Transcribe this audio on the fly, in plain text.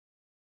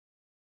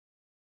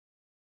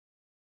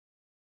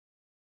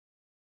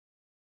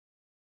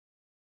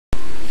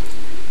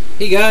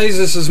Hey guys,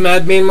 this is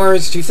Madman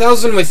Mars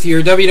 2000 with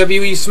your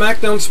WWE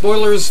Smackdown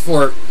Spoilers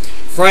for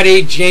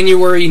Friday,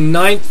 January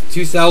 9th,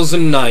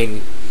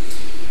 2009.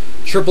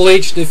 Triple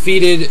H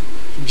defeated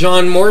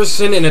John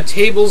Morrison in a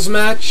tables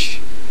match.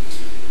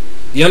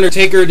 The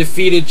Undertaker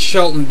defeated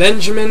Shelton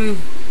Benjamin.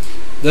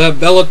 The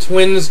Bella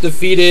Twins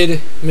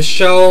defeated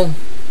Michelle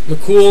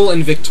McCool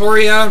and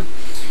Victoria.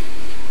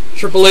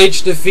 Triple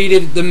H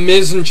defeated The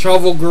Miz and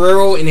Chavo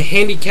Guerrero in a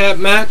handicap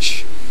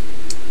match.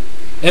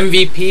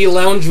 MVP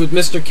Lounge with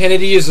Mr.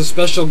 Kennedy is a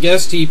special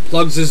guest. He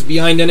plugs his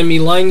Behind Enemy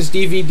Lines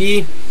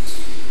DVD.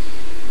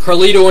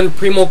 Carlito and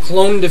Primo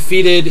Colon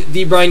defeated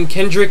D. Brian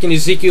Kendrick and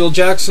Ezekiel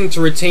Jackson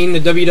to retain the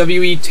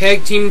WWE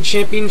Tag Team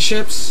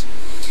Championships.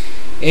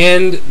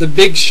 And The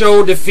Big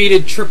Show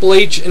defeated Triple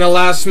H in a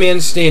Last Man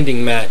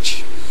Standing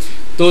match.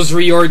 Those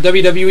were your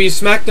WWE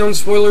Smackdown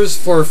spoilers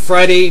for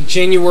Friday,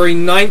 January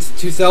 9th,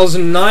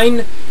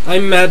 2009.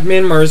 I'm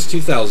Madman Mars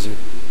 2000.